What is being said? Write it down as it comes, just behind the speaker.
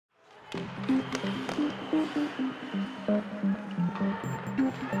The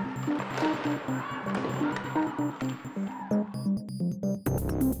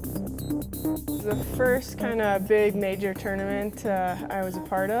first kind of big major tournament I was a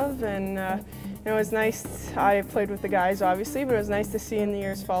part of, and it was nice. I played with the guys obviously, but it was nice to see in the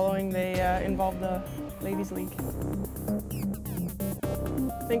years following they involved the Ladies League.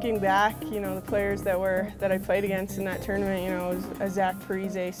 Thinking back, the players that I played against in that tournament, it was Zach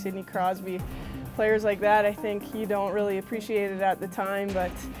Parise, Sidney Crosby, players like that. I think you don't really appreciate it at the time,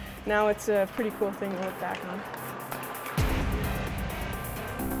 but now it's a pretty cool thing to look back on.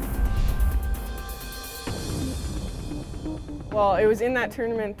 Well, it was in that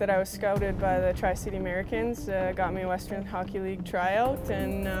tournament that I was scouted by the Tri-City Americans, got me a Western Hockey League tryout,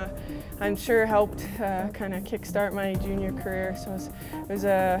 and I'm sure helped kind of kickstart my junior career, so it was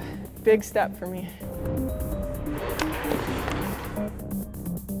a big step for me.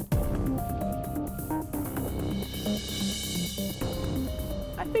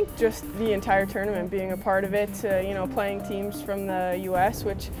 I think just the entire tournament, being a part of it, playing teams from the U.S.,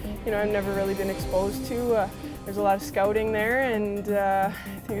 which I've never really been exposed to. There's a lot of scouting there, and I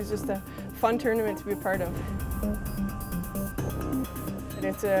think it's just a fun tournament to be a part of. And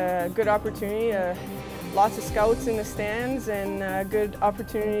it's a good opportunity, lots of scouts in the stands, and a good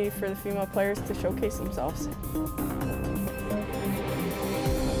opportunity for the female players to showcase themselves.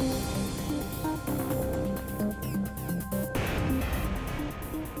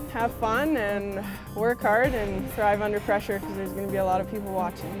 Have fun and work hard and thrive under pressure, because there's going to be a lot of people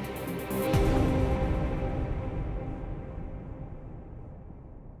watching.